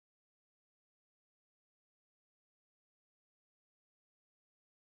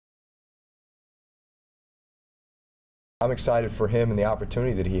I'm excited for him and the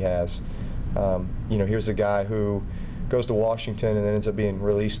opportunity that he has. You know, here's a guy who goes to Washington and then ends up being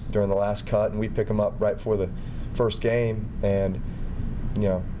released during the last cut, and we pick him up right before the first game, and you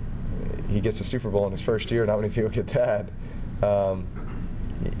know, he gets a Super Bowl in his first year. Not many people get that.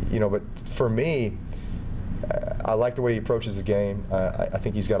 You know, but for me, I like the way he approaches the game. I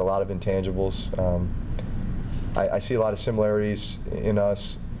think he's got a lot of intangibles. I see a lot of similarities in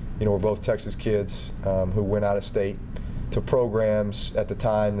us. You know, we're both Texas kids who went out of state to programs at the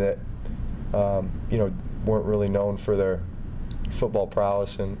time that you know, weren't really known for their football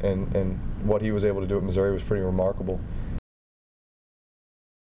prowess, and what he was able to do at Missouri was pretty remarkable.